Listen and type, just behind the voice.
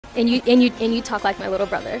And you talk like my little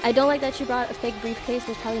brother. I don't like that you brought a fake briefcase.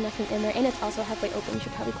 There's probably nothing in there, and it's also halfway open. You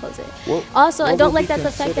should probably close it. Also, I don't like that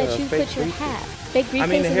the fact that you put your hat, fake briefcase.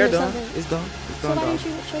 I mean, the hair in done. something. It's done. It's done. So why didn't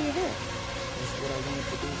you show your hair? That's what I wanted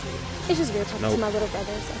to do. It's just weird talking to my little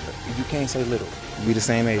brother. So. You can't say little. We the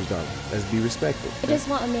same age, darling. Let's be respectful. I just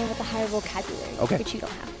want a man with a higher vocabulary, which you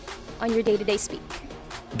don't have on your day-to-day speak.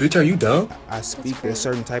 Bitch, are you dumb? I speak a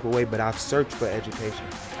certain type of way, but I've searched for education.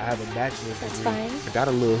 I have a bachelor's degree. That's fine. I got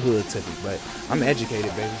a little hood to me, but I'm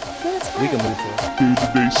educated, baby. No, that's fine. We can move forward.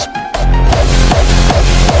 Day-to-day speak.